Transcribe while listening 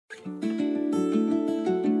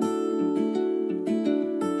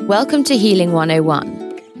Welcome to Healing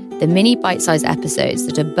 101, the mini bite-sized episodes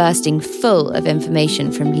that are bursting full of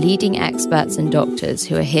information from leading experts and doctors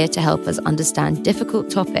who are here to help us understand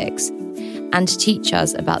difficult topics and teach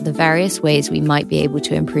us about the various ways we might be able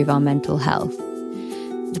to improve our mental health.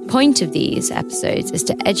 The point of these episodes is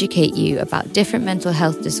to educate you about different mental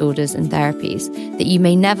health disorders and therapies that you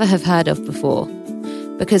may never have heard of before,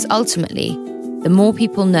 because ultimately, the more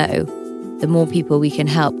people know, the more people we can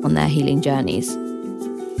help on their healing journeys.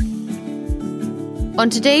 On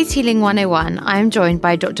today's Healing 101, I am joined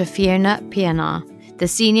by Dr Fiona Pienaar, the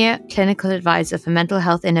Senior Clinical Advisor for Mental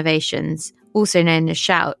Health Innovations, also known as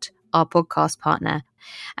Shout, our podcast partner,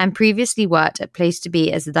 and previously worked at Place to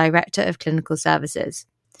Be as the Director of Clinical Services.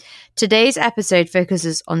 Today's episode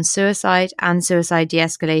focuses on suicide and suicide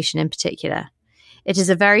de-escalation in particular. It is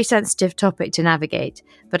a very sensitive topic to navigate,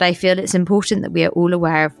 but I feel it's important that we are all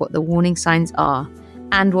aware of what the warning signs are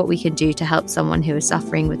and what we can do to help someone who is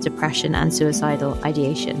suffering with depression and suicidal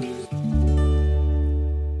ideation.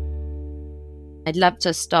 I'd love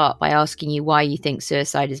to start by asking you why you think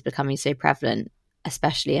suicide is becoming so prevalent,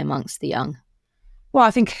 especially amongst the young. Well,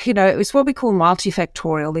 I think, it's what we call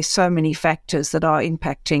multifactorial. There's so many factors that are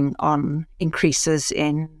impacting on increases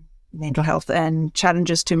in mental health and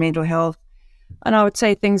challenges to mental health. And I would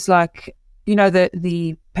say things like,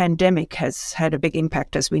 the pandemic has had a big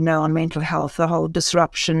impact, as we know, on mental health, the whole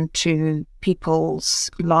disruption to people's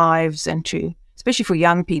lives and to, especially for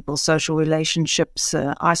young people, social relationships,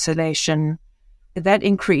 isolation. That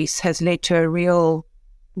increase has led to a real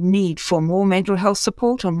need for more mental health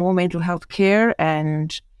support or more mental health care.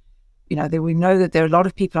 And, we know that there are a lot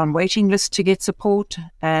of people on waiting lists to get support.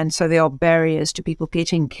 And so there are barriers to people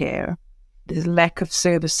getting care. There's lack of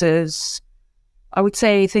services. I would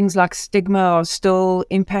say things like stigma are still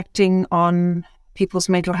impacting on people's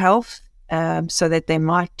mental health, so that they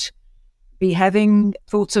might be having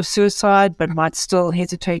thoughts of suicide, but might still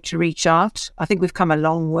hesitate to reach out. I think we've come a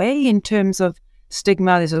long way in terms of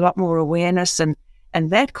stigma. There's a lot more awareness, and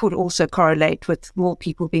that could also correlate with more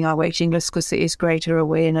people being on waiting lists because there is greater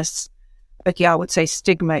awareness. But yeah, I would say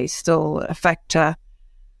stigma is still a factor.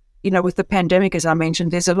 With the pandemic, as I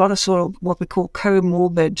mentioned, there's a lot of sort of what we call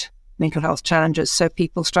comorbid mental health challenges. So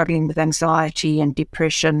people struggling with anxiety and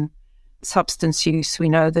depression, substance use. We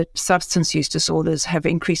know that substance use disorders have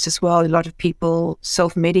increased as well. A lot of people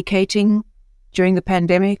self-medicating during the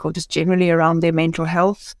pandemic or just generally around their mental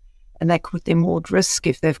health. And that could put them more at risk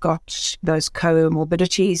if they've got those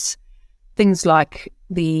comorbidities. Things like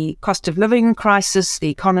the cost of living crisis, the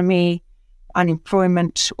economy,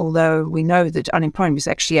 unemployment, although we know that unemployment is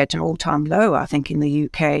actually at an all-time low, I think, in the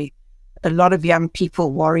UK. A lot of young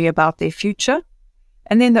people worry about their future.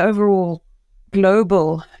 And then the overall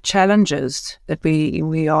global challenges that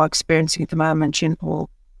we are experiencing at the moment, or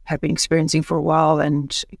have been experiencing for a while,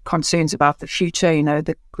 and concerns about the future,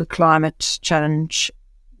 the climate challenge,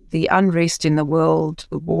 the unrest in the world,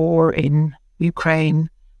 the war in Ukraine,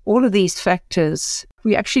 all of these factors,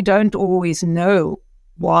 we actually don't always know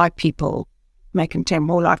why people make an attempt.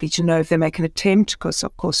 More likely to know if they make an attempt, because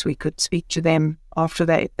of course we could speak to them after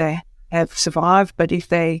they have survived, but if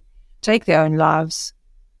they take their own lives,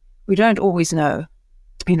 we don't always know.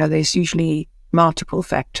 There's usually multiple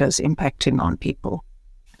factors impacting on people.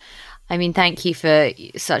 I mean, thank you for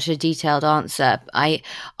such a detailed answer. I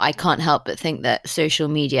can't help but think that social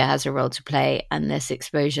media has a role to play, and this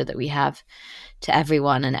exposure that we have to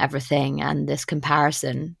everyone and everything, and this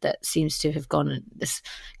comparison that seems to have gone, this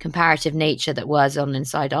comparative nature that was on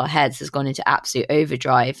inside our heads has gone into absolute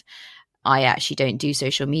overdrive. I actually don't do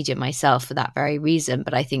social media myself for that very reason,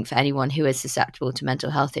 but I think for anyone who is susceptible to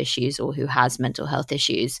mental health issues or who has mental health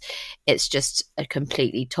issues, it's just a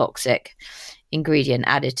completely toxic ingredient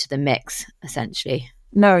added to the mix, essentially.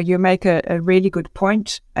 No, you make a really good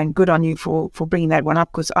point, and good on you for bringing that one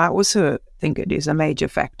up, because I also think it is a major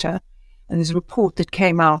factor. And there's a report that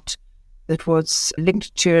came out that was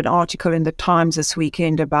linked to an article in the Times this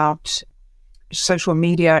weekend about social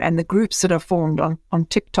media and the groups that are formed on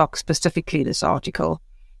TikTok, specifically this article.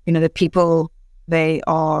 The people, they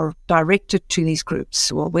are directed to these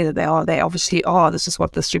groups, or whether they obviously are. This is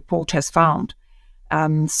what this report has found.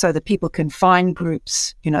 So that people can find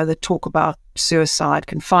groups, that talk about suicide,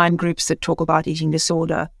 can find groups that talk about eating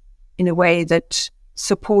disorder in a way that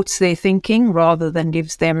supports their thinking rather than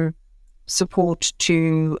gives them support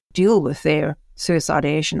to deal with their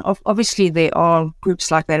suicidation. Obviously, there are groups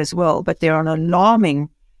like that as well, but they're the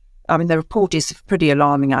report is pretty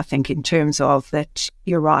alarming, I think, in terms of that.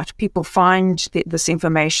 You're right. People find this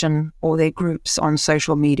information or their groups on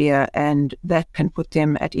social media, and that can put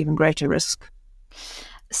them at even greater risk.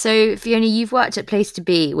 So, Fiona, you've worked at Place to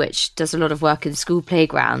Be, which does a lot of work in school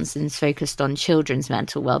playgrounds and is focused on children's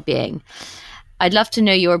mental well-being. I'd love to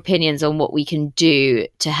know your opinions on what we can do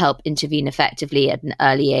to help intervene effectively at an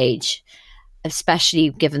early age, especially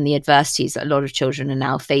given the adversities that a lot of children are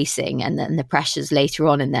now facing, and then the pressures later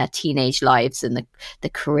on in their teenage lives and the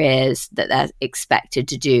careers that they're expected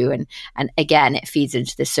to do. And again, it feeds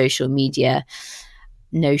into the social media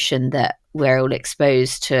notion that we're all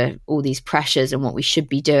exposed to all these pressures and what we should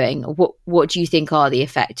be doing. What do you think are the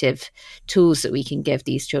effective tools that we can give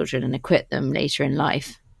these children and equip them later in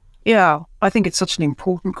life? Yeah, I think it's such an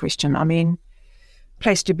important question. I mean,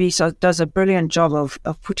 Place to Be does a brilliant job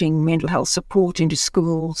of putting mental health support into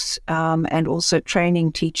schools, and also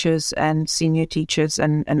training teachers and senior teachers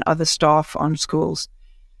and other staff on schools,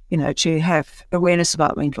 to have awareness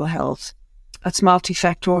about mental health. It's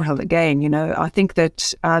multifactorial again, I think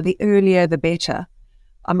that the earlier the better.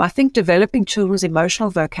 I think developing children's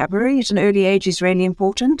emotional vocabulary at an early age is really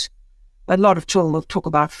important. A lot of children will talk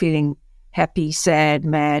about feeling happy, sad,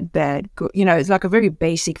 mad, bad, good. It's like a very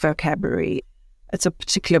basic vocabulary. It's a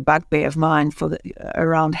particular bugbear of mine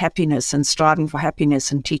around happiness and striving for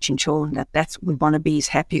happiness and teaching children that that's what we want to be is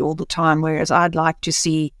happy all the time, whereas I'd like to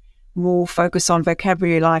see more focus on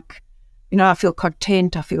vocabulary like, I feel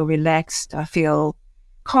content, I feel relaxed, I feel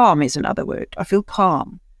calm is another word. I feel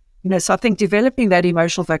calm. So I think developing that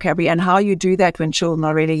emotional vocabulary and how you do that when children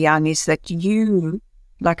are really young is that you,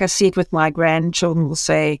 like I see it with my grandchildren, will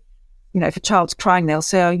say, if a child's crying, they'll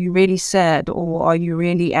say, are you really sad? Or are you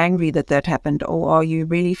really angry that happened? Or are you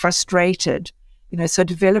really frustrated? So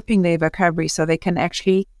developing their vocabulary so they can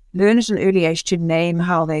actually learn at an early age to name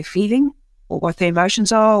how they're feeling or what their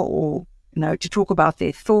emotions are, or to talk about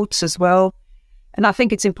their thoughts as well. And I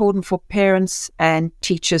think it's important for parents and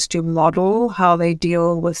teachers to model how they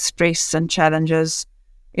deal with stress and challenges,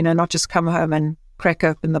 not just come home and crack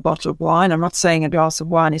open the bottle of wine. I'm not saying a glass of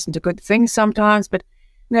wine isn't a good thing sometimes, but,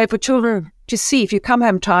 for children to see, if you come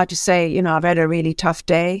home tired, to say, I've had a really tough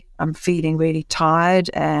day, I'm feeling really tired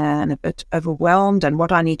and a bit overwhelmed, and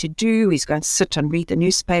what I need to do is go and sit and read the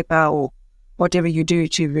newspaper or whatever you do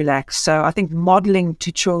to relax. So I think modeling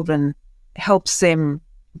to children helps them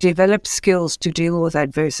develop skills to deal with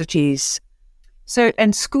adversities. So,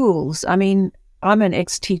 and schools, I'm an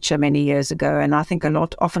ex-teacher many years ago, and I think a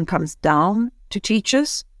lot often comes down to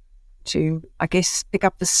teachers to, I guess, pick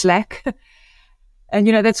up the slack. And,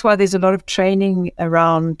 that's why there's a lot of training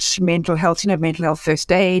around mental health, mental health first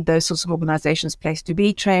aid, those sorts of organizations, Place to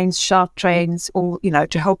Be trains, Shout trains, all,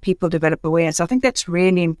 to help people develop awareness. I think that's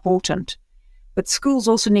really important. But schools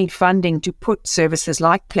also need funding to put services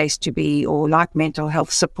like Place to Be or like mental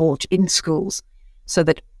health support in schools, so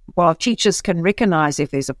that while teachers can recognize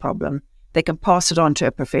if there's a problem, they can pass it on to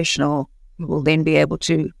a professional who will then be able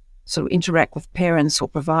to sort of interact with parents or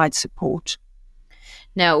provide support.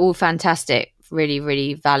 No, all fantastic, really,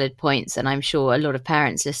 really valid points. And I'm sure a lot of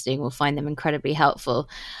parents listening will find them incredibly helpful.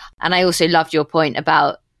 And I also loved your point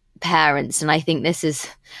about parents. And I think this is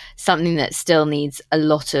something that still needs a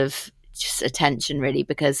lot of just attention, really,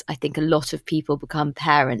 because I think a lot of people become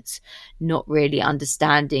parents not really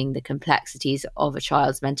understanding the complexities of a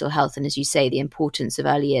child's mental health, and, as you say, the importance of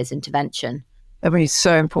early years intervention. It's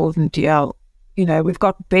so important. We've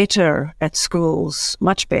got better at schools,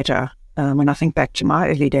 much better, when I think back to my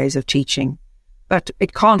early days of teaching, but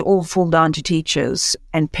it can't all fall down to teachers,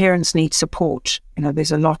 and parents need support.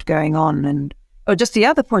 There's a lot going on. And just the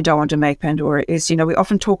other point I want to make, Pandora, is we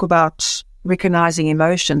often talk about recognizing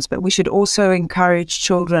emotions, but we should also encourage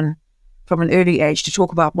children from an early age to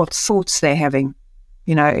talk about what thoughts they're having.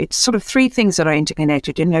 It's sort of three things that are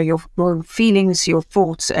interconnected, your feelings, your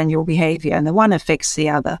thoughts, and your behavior, and the one affects the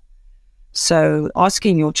other. So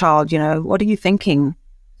asking your child, what are you thinking?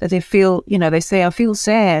 That they feel, they say, I feel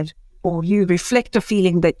sad, or you reflect a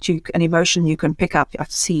feeling an emotion you can pick up. I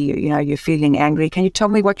see, you're feeling angry. Can you tell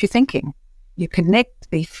me what you're thinking? You connect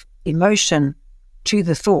the emotion to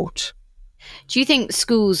the thought. Do you think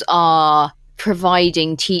schools are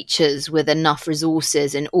providing teachers with enough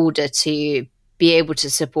resources in order to be able to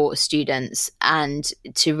support students and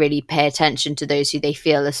to really pay attention to those who they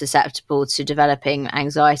feel are susceptible to developing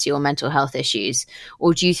anxiety or mental health issues?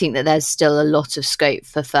 Or do you think that there's still a lot of scope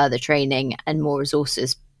for further training and more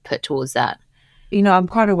resources put towards that? I'm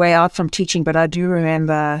quite a way out from teaching, but I do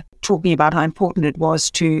remember talking about how important it was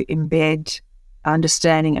to embed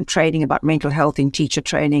understanding and training about mental health in teacher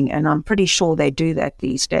training, and I'm pretty sure they do that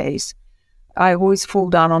these days. I always fall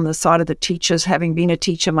down on the side of the teachers. Having been a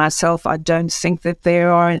teacher myself, I don't think that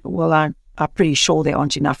there are, I'm pretty sure there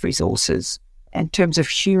aren't enough resources in terms of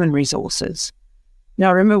human resources. Now,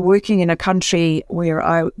 I remember working in a country where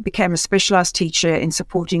I became a specialized teacher in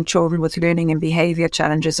supporting children with learning and behavior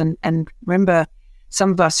challenges. And remember some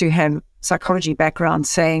of us who have psychology backgrounds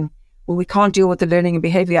saying, well, we can't deal with the learning and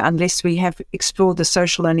behavior unless we have explored the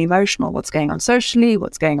social and emotional, what's going on socially,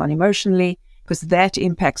 what's going on emotionally, because that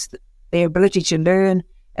impacts their ability to learn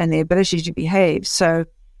and their ability to behave. So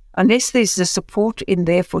unless there's the support in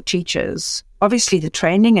there for teachers, obviously the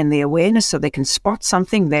training and the awareness so they can spot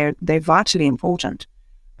something, they're vitally important.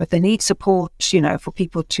 But they need support, for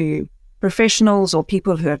people professionals or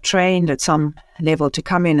people who are trained at some level to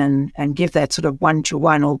come in and give that sort of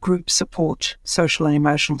one-to-one or group support, social and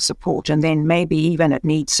emotional support. And then maybe even it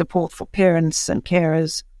needs support for parents and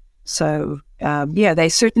carers. So, they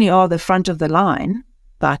certainly are the front of the line,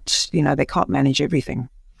 but, they can't manage everything.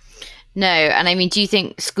 No. And I mean, do you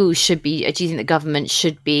think the government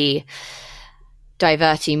should be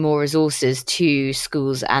diverting more resources to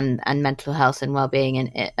schools and mental health and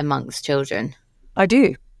well-being amongst children? I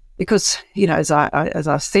do, because as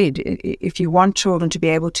I said, if you want children to be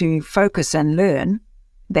able to focus and learn,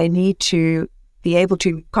 they need to be able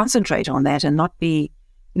to concentrate on that and not be,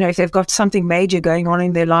 if they've got something major going on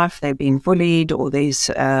in their life, they're being bullied, or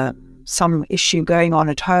there's some issue going on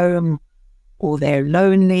at home, or they're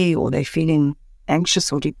lonely, or they're feeling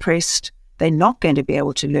anxious or depressed, they're not going to be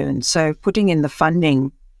able to learn. So putting in the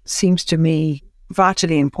funding seems to me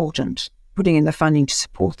vitally important, putting in the funding to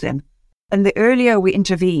support them. And the earlier we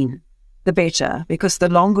intervene, the better, because the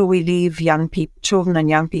longer we leave children and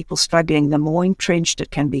young people struggling, the more entrenched it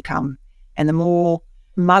can become, and the more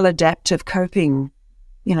maladaptive coping,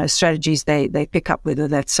 strategies they pick up, whether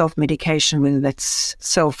that's self-medication, whether that's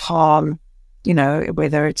self-harm,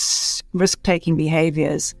 whether it's risk-taking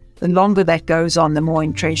behaviors. The longer that goes on, the more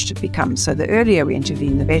entrenched it becomes. So the earlier we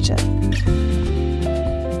intervene, the better.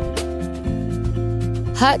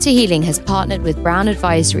 Hurt to Healing has partnered with Brown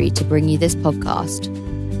Advisory to bring you this podcast.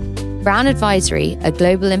 Brown Advisory, a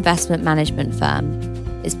global investment management firm,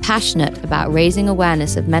 is passionate about raising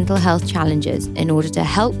awareness of mental health challenges in order to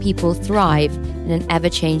help people thrive in an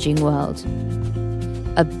ever-changing world.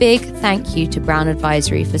 A big thank you to Brown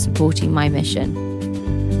Advisory for supporting my mission.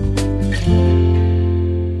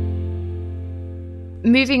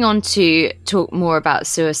 Moving on to talk more about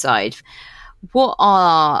suicide, what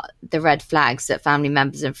are the red flags that family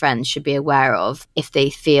members and friends should be aware of if they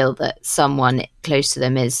feel that someone close to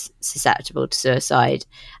them is susceptible to suicide?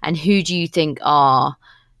 And who do you think are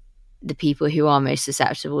the people who are most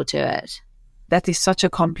susceptible to it? That is such a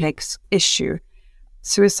complex issue.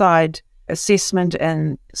 Suicide assessment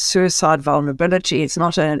and suicide vulnerability, it's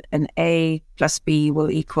not an A plus B will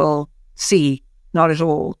equal C, not at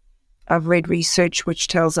all. I've read research which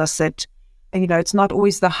tells us that, it's not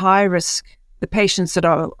always the high risk, the patients that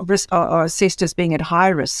are assessed as being at high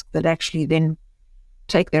risk that actually then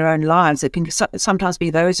take their own lives. It can sometimes be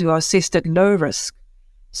those who are assessed at low risk.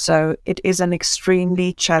 So it is an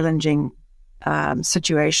extremely challenging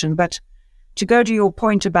situation. But to go to your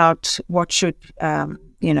point about what should,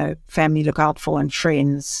 family look out for, and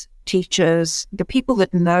friends, teachers, the people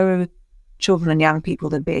that know children and young people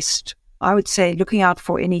the best, I would say looking out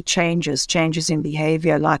for any changes in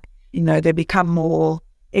behavior, like, they become more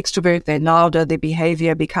extrovert, they're louder, their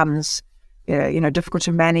behavior becomes, difficult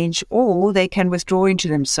to manage, or they can withdraw into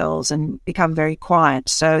themselves and become very quiet.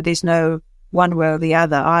 So there's no one way or the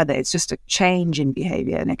other either. It's just a change in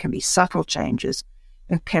behavior, and it can be subtle changes.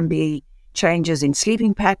 It can be changes in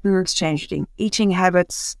sleeping patterns, changes in eating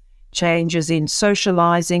habits, changes in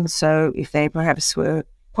socializing. So if they perhaps were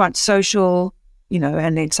quite social,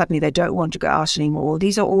 and then suddenly they don't want to go out anymore.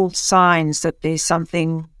 These are all signs that there's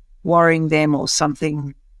something worrying them or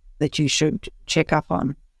something that you should check up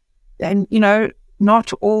on. And,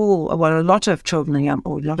 not all, well, a lot of children a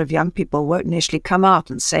lot of young people won't initially come out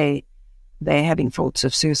and say they're having thoughts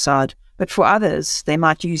of suicide. But for others, they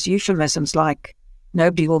might use euphemisms like,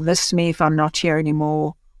 nobody will miss me if I'm not here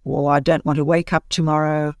anymore, or I don't want to wake up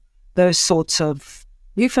tomorrow. Those sorts of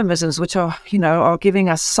euphemisms, which are, are giving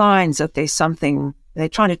us signs that there's something, they're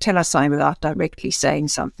trying to tell us something without directly saying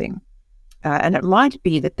something. And it might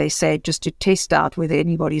be that they say just to test out whether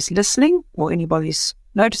anybody's listening or anybody's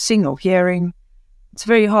noticing or hearing. It's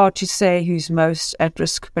very hard to say who's most at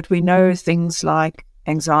risk, but we know things like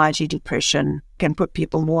anxiety, depression can put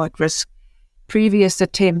people more at risk. Previous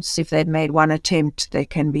attempts, if they'd made one attempt, they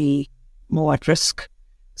can be more at risk.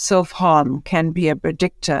 Self-harm can be a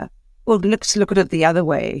predictor. Well, let's look at it the other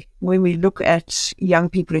way. When we look at young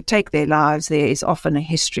people who take their lives, there is often a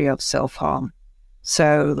history of self-harm.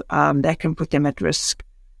 So that can put them at risk.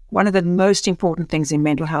 One of the most important things in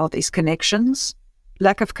mental health is connections.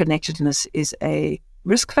 Lack of connectedness is a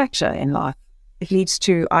risk factor in life. It leads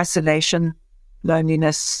to isolation,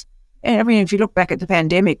 loneliness. And I mean, if you look back at the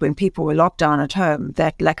pandemic, when people were locked down at home,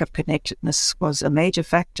 that lack of connectedness was a major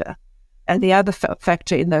factor. And the other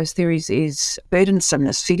factor in those theories is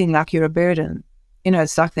burdensomeness, feeling like you're a burden.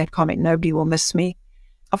 It's like that comment, nobody will miss me.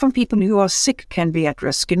 Often people who are sick can be at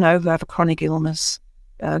risk, who have a chronic illness.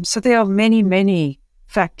 So there are many, many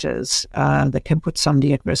factors that can put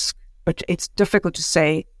somebody at risk. But it's difficult to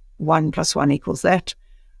say 1 + 1 = that.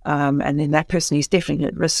 And then that person is definitely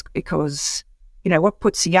at risk because, what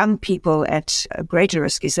puts young people at a greater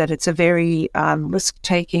risk is that it's a very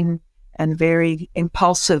risk-taking and very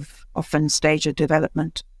impulsive, often, stage of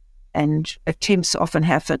development. And attempts often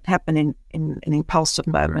happen in an impulsive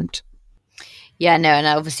moment. Yeah, no, and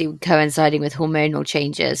obviously coinciding with hormonal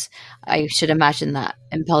changes, I should imagine that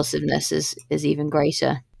impulsiveness is even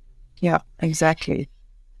greater. Yeah, exactly.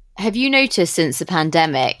 Have you noticed since the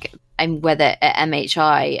pandemic, and whether at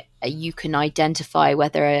MHI you can identify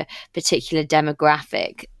whether a particular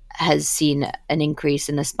demographic has seen an increase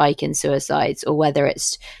in a spike in suicides, or whether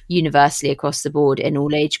it's universally across the board in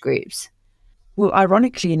all age groups? Well,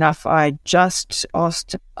 ironically enough, I just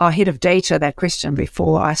asked our head of data that question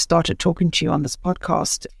before I started talking to you on this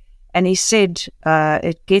podcast. And he said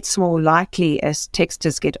it gets more likely as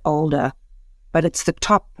texters get older, but it's the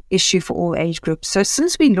top issue for all age groups. So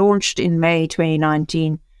since we launched in May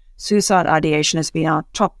 2019, suicide ideation has been our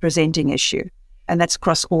top presenting issue, and that's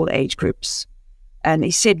across all age groups. And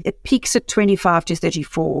he said it peaks at 25 to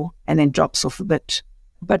 34 and then drops off a bit.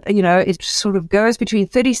 But, it sort of goes between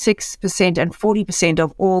 36% and 40%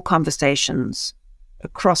 of all conversations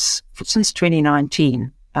across since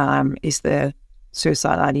 2019 is the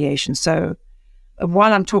suicide ideation. So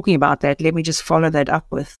while I'm talking about that, let me just follow that up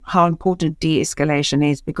with how important de-escalation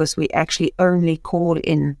is, because we actually only call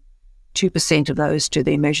in 2% of those to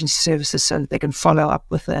the emergency services so that they can follow up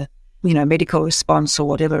with a medical response or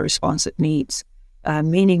whatever response it needs,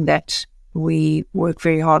 meaning that we work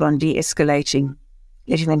very hard on de-escalating,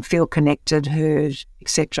 letting them feel connected, heard,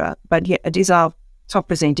 etc. But yeah, it is our top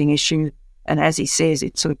presenting issue. And as he says,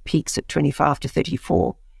 it sort of peaks at 25 to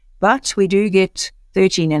 34. But we do get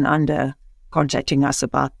 13 and under contacting us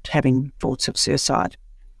about having thoughts of suicide.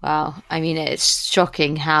 Wow. I mean, it's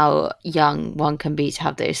shocking how young one can be to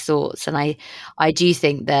have those thoughts. And I do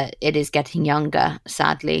think that it is getting younger,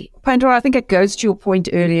 sadly. Pandora, I think it goes to your point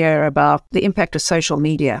earlier about the impact of social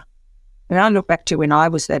media. When I look back to when I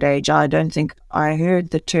was that age, I don't think I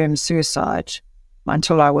heard the term suicide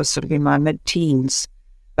until I was sort of in my mid-teens.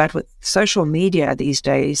 But with social media these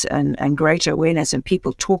days and greater awareness and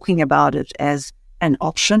people talking about it as an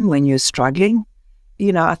option when you're struggling,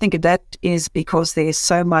 I think that is because there's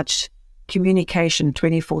so much communication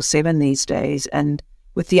 24/7 these days. And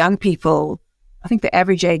with the young people, I think the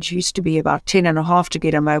average age used to be about 10 and a half to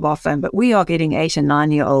get a mobile phone, but we are getting 8 and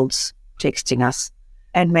 9-year-olds texting us.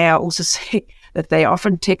 And may I also say that they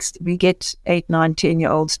often we get 8, 9,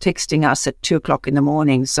 10-year-olds texting us at 2:00 in the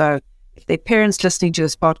morning. So if their parents listening to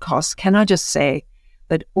this podcast, can I just say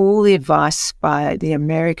that all the advice by the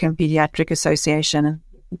American Pediatric Association,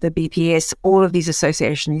 the BPS, all of these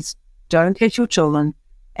associations, don't let your children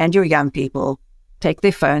and your young people take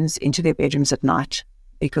their phones into their bedrooms at night,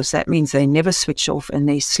 because that means they never switch off and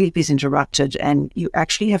their sleep is interrupted and you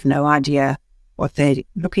actually have no idea what they're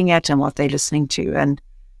looking at and what they're listening to. And,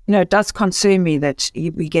 it does concern me that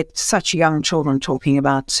we get such young children talking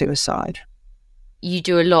about suicide. You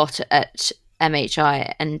do a lot at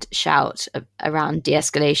MHI and Shout around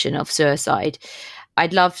de-escalation of suicide.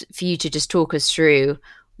 I'd love for you to just talk us through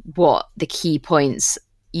what the key points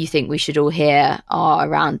you think we should all hear are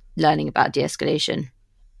around learning about de-escalation.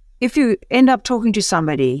 If you end up talking to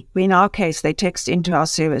somebody, in our case, they text into our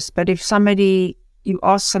service, but if you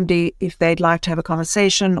ask somebody if they'd like to have a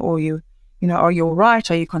conversation, or are you all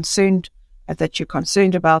right? Are you concerned that you're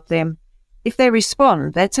concerned about them? If they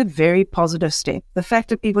respond, that's a very positive step. The fact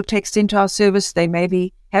that people text into our service, they may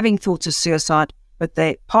be having thoughts of suicide, but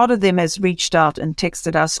part of them has reached out and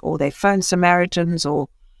texted us, or they phoned Samaritans, or,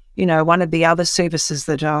 one of the other services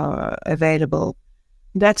that are available.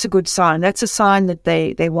 That's a good sign. That's a sign that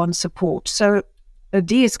they want support. So the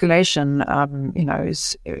de-escalation,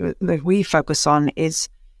 that we focus on is,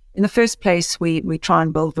 in the first place, we try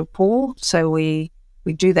and build rapport. So we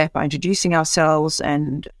do that by introducing ourselves,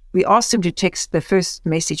 and we ask them to text the first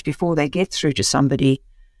message before they get through to somebody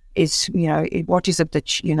is, what is it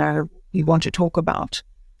that, you want to talk about?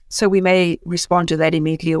 So we may respond to that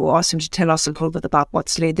immediately, or ask them to tell us a little bit about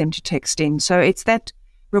what's led them to text in. So it's that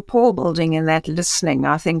rapport building and that listening.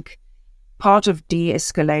 I think part of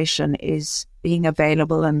de-escalation is being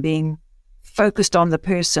available and being focused on the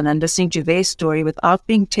person and listening to their story without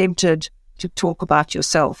being tempted to talk about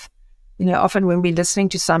yourself. Often when we're listening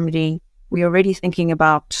to somebody, we're already thinking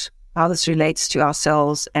about how this relates to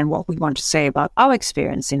ourselves and what we want to say about our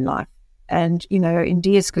experience in life. And, in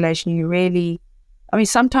de-escalation,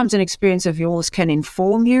 sometimes an experience of yours can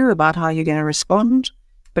inform you about how you're going to respond,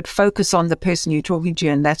 but focus on the person you're talking to,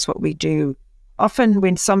 and that's what we do. Often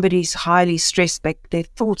when somebody's highly stressed, their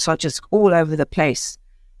thoughts are just all over the place,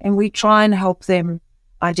 and we try and help them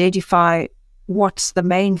identify what's the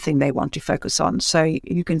main thing they want to focus on. So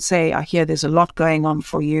you can say, I hear there's a lot going on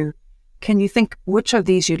for you. Can you think which of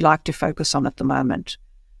these you'd like to focus on at the moment?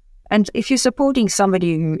 And if you're supporting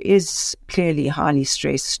somebody who is clearly highly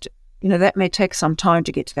stressed, that may take some time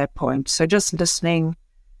to get to that point. So just listening.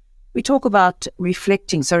 We talk about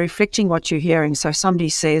reflecting. So reflecting what you're hearing. So if somebody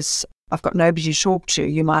says, I've got nobody to talk to,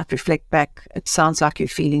 you might reflect back. It sounds like you're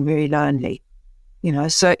feeling very lonely.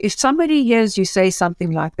 So if somebody hears you say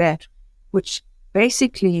something like that, which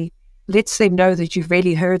basically lets them know that you've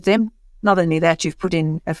really heard them, not only that, you've put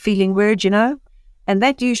in a feeling word, and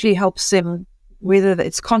that usually helps them, whether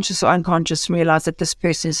it's conscious or unconscious, realize that this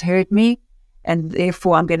person has heard me, and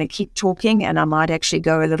therefore I'm going to keep talking, and I might actually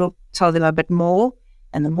tell them a bit more.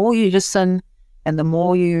 And the more you listen and the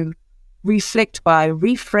more you reflect by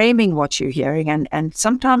reframing what you're hearing, and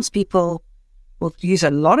sometimes people will use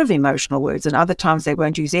a lot of emotional words and other times they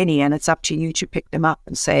won't use any, and it's up to you to pick them up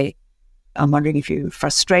and say, I'm wondering if you're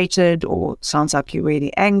frustrated, or it sounds like you're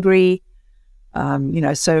really angry.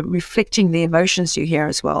 So reflecting the emotions you hear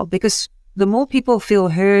as well, because the more people feel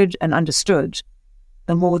heard and understood,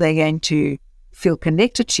 the more they're going to feel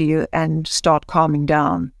connected to you and start calming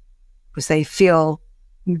down, because they feel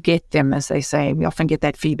you get them, as they say. We often get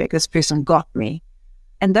that feedback, this person got me.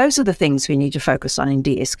 And those are the things we need to focus on in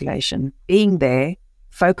de-escalation. Being there,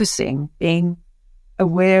 focusing, being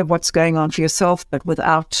aware of what's going on for yourself, but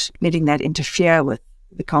without letting that interfere with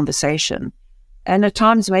the conversation. And at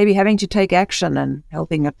times maybe having to take action and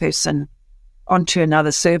helping a person onto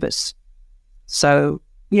another service. So,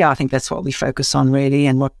 I think that's what we focus on really,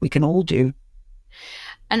 and what we can all do.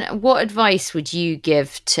 And what advice would you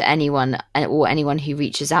give to anyone, or anyone who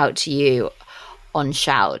reaches out to you on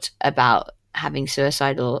Shout, about having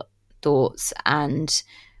suicidal thoughts, and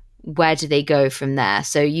where do they go from there?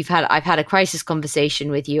 So I've had a crisis conversation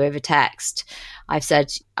with you over text. I've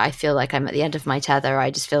said, I feel like I'm at the end of my tether. I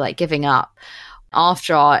just feel like giving up.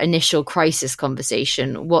 After our initial crisis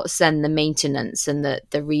conversation, what's then the maintenance and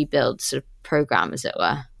the rebuild sort of program, as it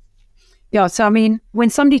were? Yeah, so when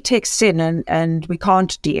somebody texts in and we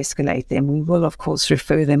can't de-escalate them, we will of course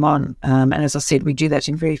refer them on. And as I said, we do that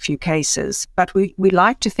in very few cases. But we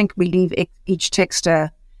like to think we leave each texter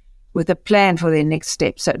with a plan for their next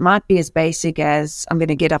step. So it might be as basic as, I'm going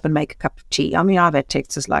to get up and make a cup of tea. I've had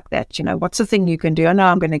texters like that. What's the thing you can do?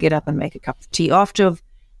 I'm going to get up and make a cup of tea. After,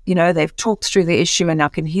 they've talked through the issue and I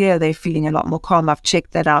can hear they're feeling a lot more calm. I've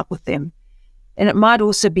checked that out with them. And it might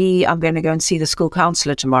also be, I'm going to go and see the school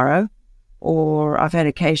counsellor tomorrow. Or I've had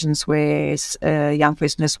occasions where a young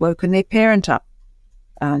person has woken their parent up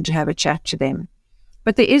to have a chat to them.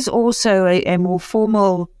 But there is also a more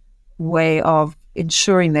formal way of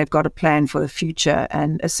ensuring they've got a plan for the future.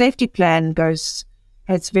 And a safety plan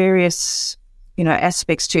has various,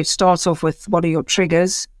 aspects to it. Starts off with, what are your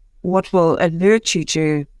triggers? What will alert you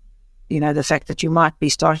to, the fact that you might be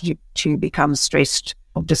starting to become stressed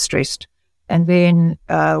or distressed? And then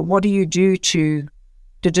what do you do to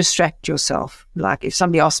distract yourself? Like if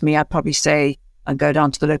somebody asked me, I'd probably say, I'd go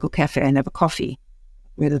down to the local cafe and have a coffee.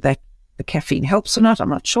 Whether the caffeine helps or not, I'm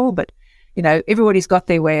not sure. But, everybody's got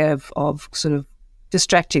their way of sort of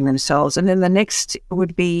distracting themselves. And then the next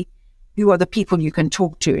would be, who are the people you can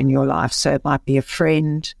talk to in your life? So it might be a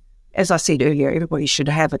friend. As I said earlier, everybody should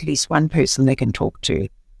have at least one person they can talk to.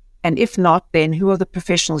 And if not, then who are the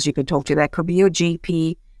professionals you can talk to? That could be your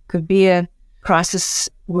GP, could be a crisis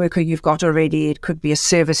worker you've got already. It could be a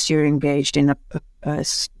service you're engaged in, a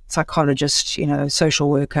psychologist, social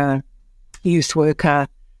worker, youth worker,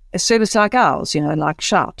 a service like ours, like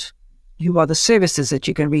Shout. Who are the services that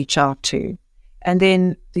you can reach out to? And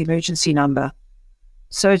then the emergency number.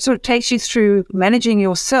 So it sort of takes you through managing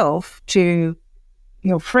yourself to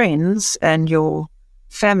your friends and your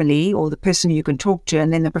family, or the person you can talk to,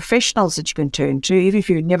 and then the professionals that you can turn to, even if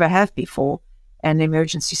you never have before, and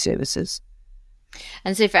emergency services.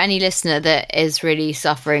 And so for any listener that is really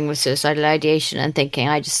suffering with suicidal ideation and thinking,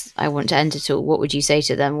 I want to end it all, what would you say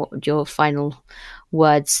to them? What would your final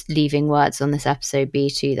leaving words on this episode be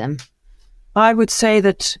to them? I would say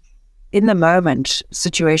that in the moment,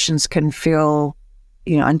 situations can feel,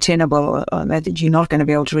 untenable, that you're not going to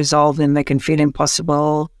be able to resolve them. They can feel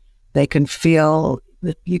impossible. They can feel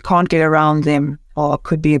that you can't get around them. or it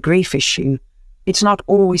could be a grief issue. It's not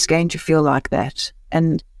always going to feel like that.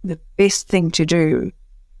 And the best thing to do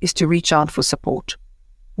is to reach out for support,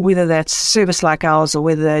 whether that's service like ours or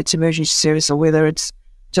whether it's emergency service or whether it's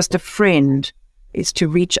just a friend, is to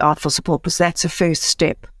reach out for support, because that's a first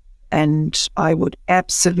step. And I would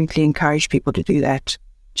absolutely encourage people to do that.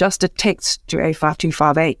 Just a text to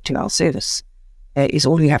 85258 to our service is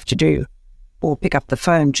all you have to do. Or pick up the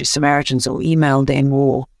phone to Samaritans or email them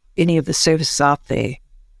or any of the services out there.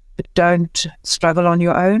 But don't struggle on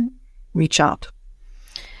your own. Reach out.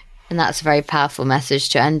 And that's a very powerful message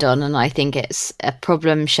to end on. And I think it's a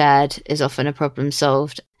problem shared is often a problem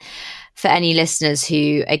solved. For any listeners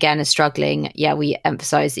who, again, are struggling, we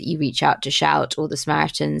emphasise that you reach out to Shout or the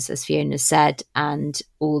Samaritans, as Fiona said, and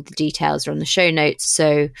all the details are on the show notes.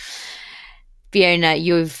 So, Fiona,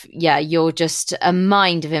 you're just a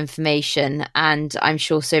mind of information, and I'm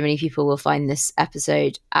sure so many people will find this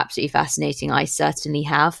episode absolutely fascinating. I certainly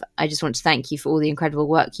have. I just want to thank you for all the incredible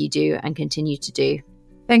work you do and continue to do.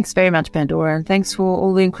 Thanks very much, Pandora, and thanks for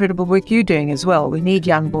all the incredible work you're doing as well. We need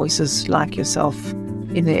young voices like yourself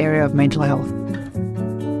in the area of mental health.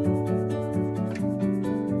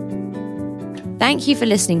 Thank you for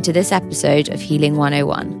listening to this episode of Healing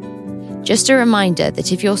 101. Just a reminder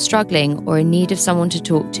that if you're struggling or in need of someone to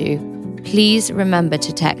talk to, please remember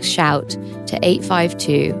to text SHOUT to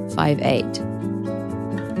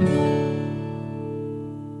 85258.